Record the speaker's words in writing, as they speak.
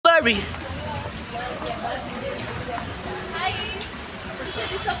Burberry.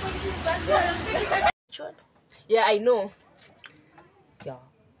 Yeah, I know. Yeah.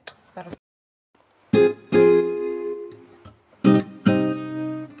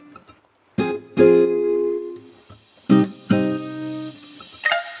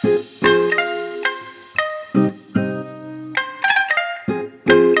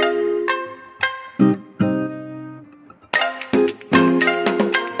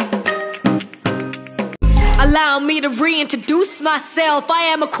 Allow me to reintroduce myself. I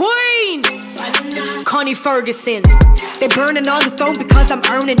am a queen, Connie Ferguson. They burning on the throne because I'm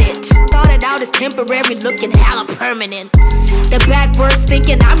earning it. Started out as temporary, looking hella permanent. The backwards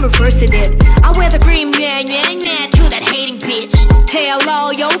thinking I'm reversing it. I wear the green man to that hating bitch. Tell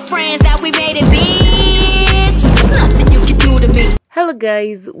all your friends that we made it, bitch. It's nothing you can do to me. Hello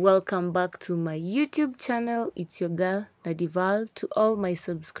guys, welcome back to my YouTube channel. It's your girl Nadival. To all my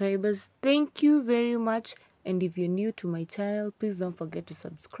subscribers, thank you very much. And if you're new to my channel, please don't forget to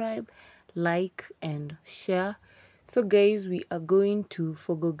subscribe, like and share. So guys, we are going to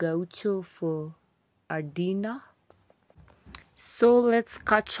Fogo Gaucho for our dinner. So let's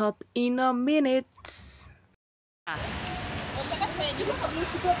catch up in a minute.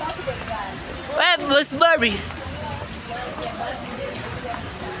 Where was Burberry?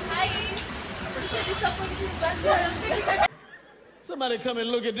 Somebody come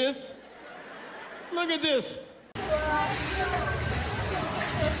and look at this. Look at this.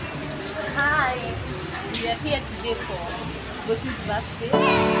 Hi. We are here today for Bosi's birthday.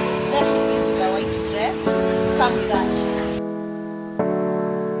 There she is in the white dress. Come with us.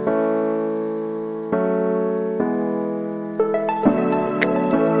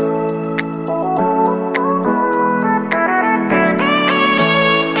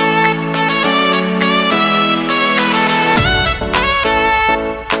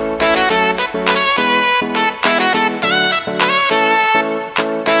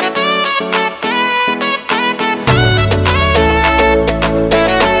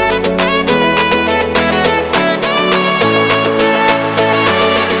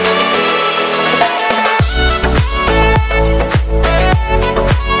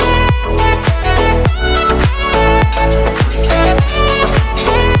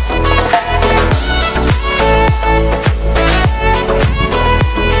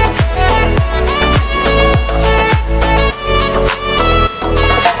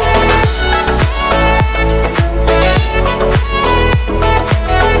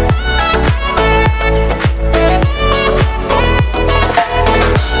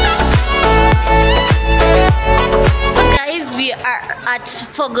 At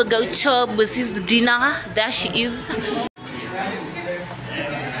Fogo Gaucho, Bosi's dinner. There she is.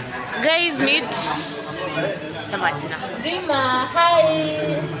 Guys, meet Samatina. Rima, hi.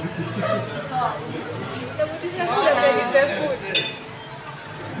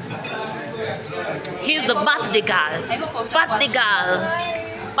 He's the birthday girl. Birthday girl.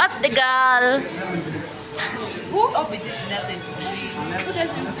 Birthday girl. Who of it doesn't drink? Who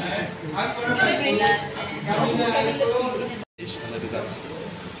doesn't drink? And the dessert.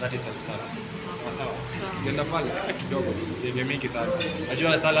 That is self-service. Sawa sawa. Tukienda pale taka kidogo tu save mingi sana.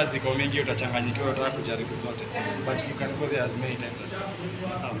 Najua salads ziko mingi utachanganyikiwa utaka kujaribu zote. But you can go there as many times as possible.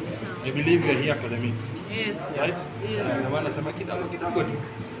 Sawa sawa. I believe you are here for the meat. Yes. Right? Na maana nasema kidogo kidogo tu.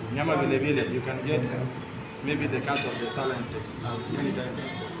 Nyama vile vile you can get maybe the cut of the salad steak as many times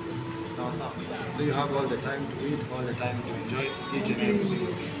as possible. Sawa sawa. So you have all the time to eat, all the time to enjoy each and every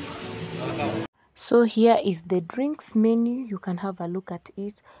single thing. Sawa sawa. So here is the drinks menu. You can have a look at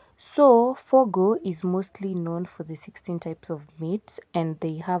it. So Fogo is mostly known for the 16 types of meat, and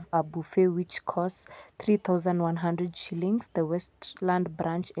they have a buffet which costs 3,100 shillings, the Westland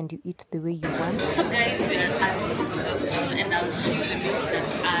branch, and you eat the way you want. So guys, we are at Fogo Gaucho and I'll show you the meals that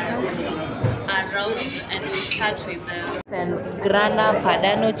are around, and we'll start with the grana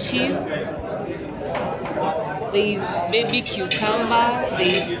padano cheese. There is baby cucumber,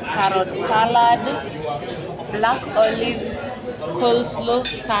 there is carrot salad, black olives, coleslaw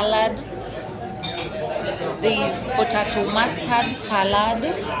salad, there is potato mustard salad,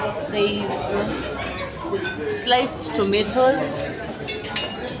 there is sliced tomatoes,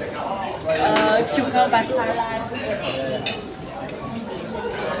 cucumber salad,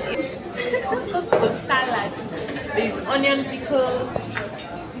 coleslaw salad, there is onion pickles,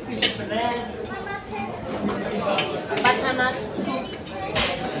 this is bread, butternut soup,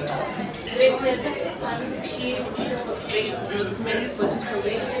 grated Westlands cheese. There is rosemary potato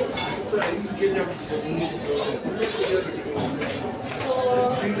wedges. So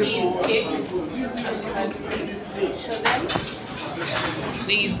these cakes, as you can see, show them.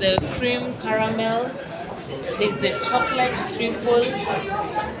 There is the cream caramel. There is the chocolate truffle.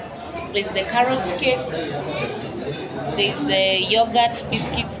 There is the carrot cake. There is the yogurt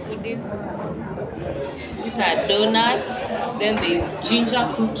biscuits pudding. These are donuts. Then there is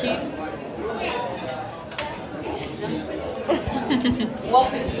ginger cookies.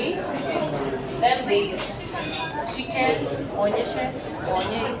 Walk with me. Then there is chicken,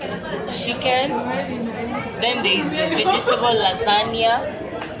 chicken. Then there is vegetable lasagna.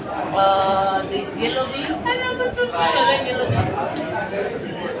 There is yellow beans. Show them yellow beans.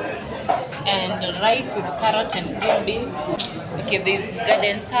 And rice with carrot and green beans. Okay, there is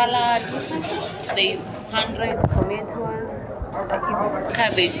garden salad. There is sun-dried tomatoes.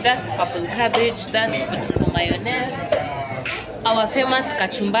 Cabbage, that's purple cabbage. That's potato mayonnaise. Our famous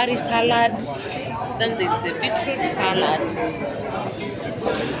kachumbari salad. Then there's the beetroot salad.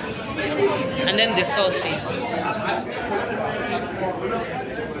 And then the sauces.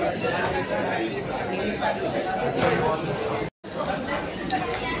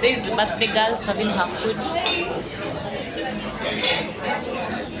 This is the birthday girl serving her food.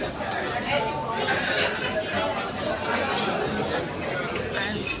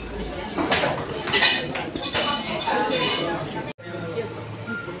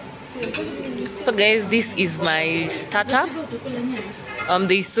 So guys, this is my starter.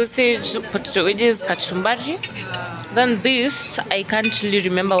 The sausage, potato wedges, kachumbari. Then this, I can't really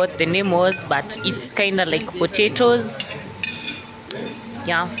remember what the name was, but it's kind of like potatoes.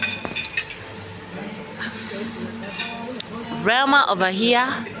 Yeah. Rama over here.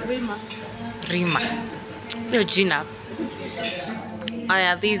 Rima. Eugenia.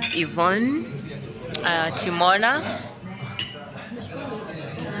 Yeah, this is Yvonne. Timona.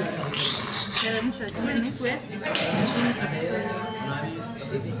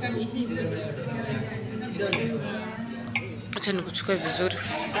 Acha nikuchukue vizuri.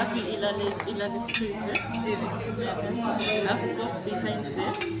 Alafu ilale street. Alafu behind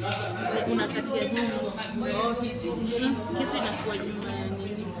there. Unakatia nyuma. Kisha inakuwa nyuma ya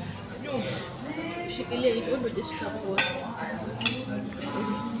nini? Shikilia hivyo ndio jeshika poa.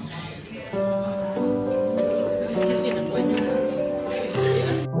 Kisha inakuwa nyuma.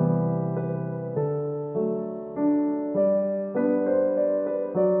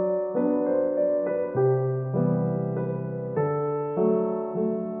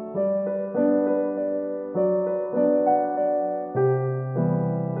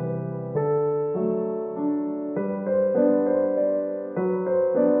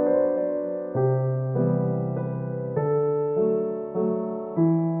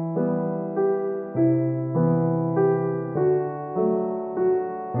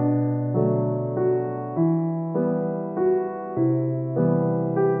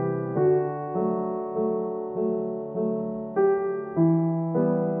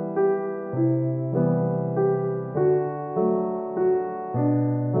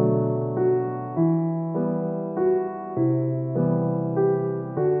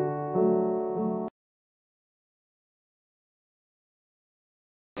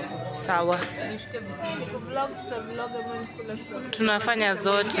 Sawa. Tunafanya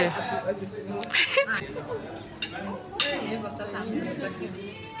zote.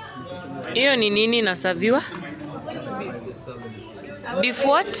 Hiyo ni nini nasaviwa? Beef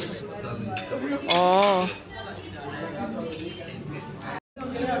what? Oh.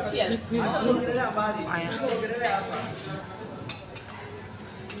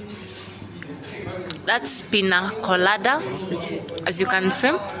 That's pina colada, as you can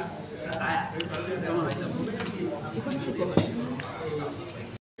see.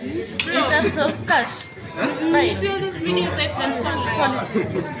 In terms of cash, right? See all these videos I post online.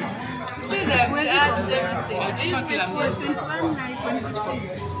 You see them, they add everything. I used to post 21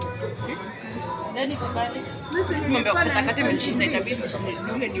 live. Then if I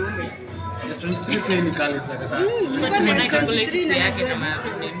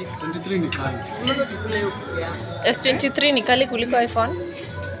S23 ni kali kuliko iPhone.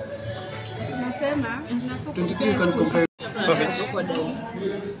 Nasema 23 you can compare.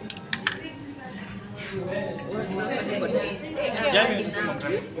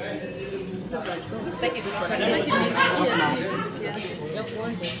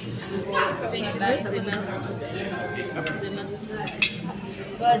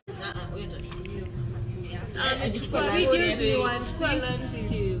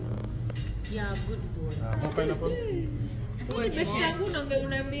 Yeah, good boy.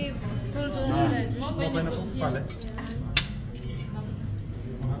 The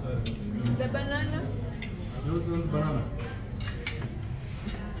banana. Those ones banana.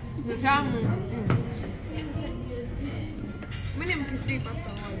 Ni tamu. Mimi ni mkisi pasta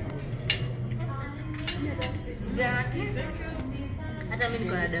moja. Hata mimi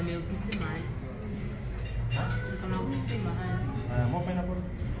niko na damu ya ukisi mahali. Niko na ukisi mahali. More pineapple.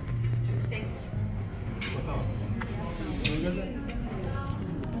 Thank you. Sawa.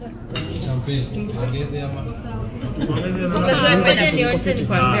 Champagne. Ongeze ama. Ngoja nionje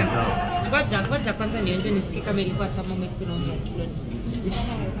nikwambie. Ngoja kwanza nionje nisikie kama ilikuwa tamu mimi tunaonja kilo ni.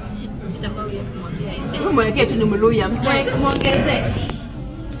 Itakuwa ya kumwambia hivi. Wewe mwelekea tu ni Mluya. Muongeze.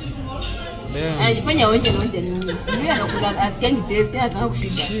 Ajifanya onje na onje nini? Mluya anakula asikiangi taste hata kama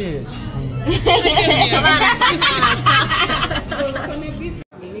kushinda.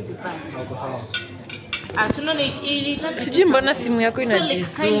 Sijui mbona simu yako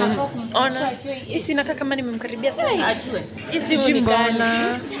inajizoom. Ona, hii sinakaa kama nimemkaribia sana. Hii simu ni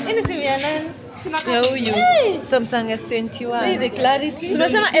mbona? Hii ni simu ya nani? Ya huyu. Samsung S21. See the clarity.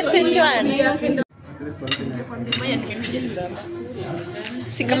 Tumesema S21.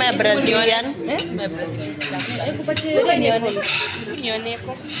 Si kama ya Brazilian. Sasa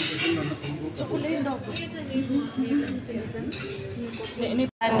nioneko. Ni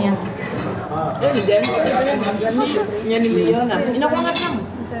Tania. Nyani nimeiona. Inakuwa tamu.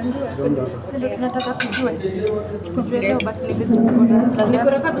 Nataka kujua. Leo basi niko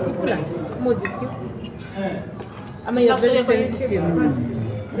Niko kukula. Moja sikia. Ama you're very sensitive.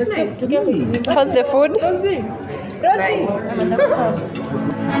 How's the food?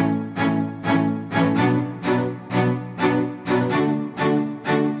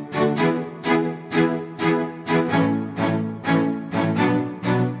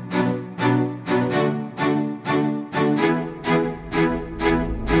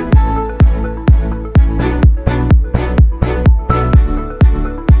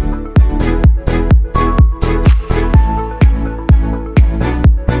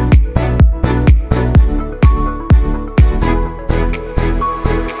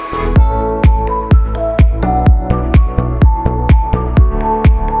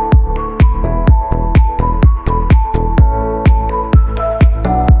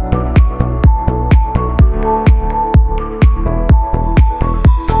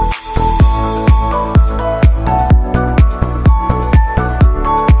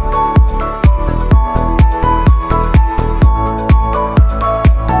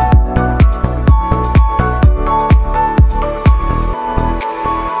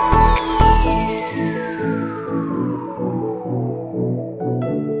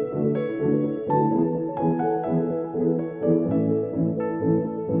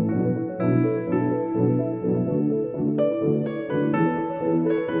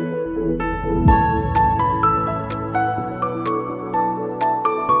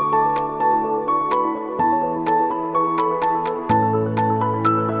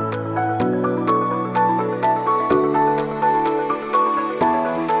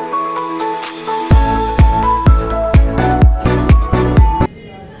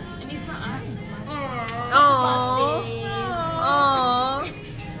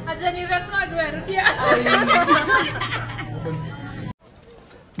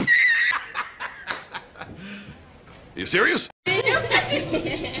 You serious?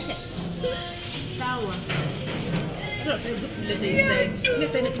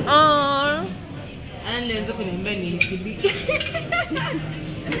 Anaweza kuniambia ni isibi.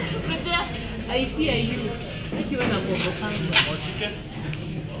 Unajua haifia hiyo. Akiwa na bongo kanga.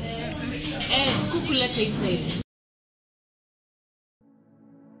 Kukula taste.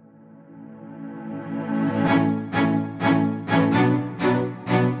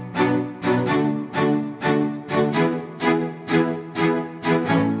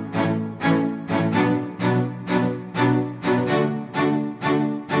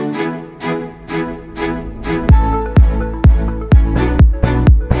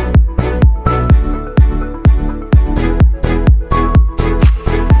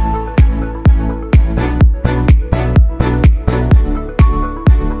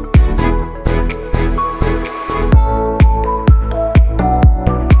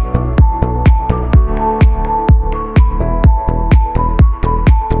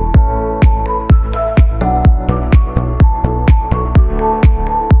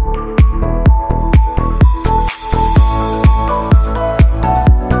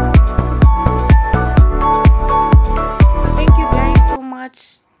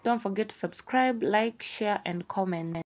 Don't forget to subscribe, like, share, and comment.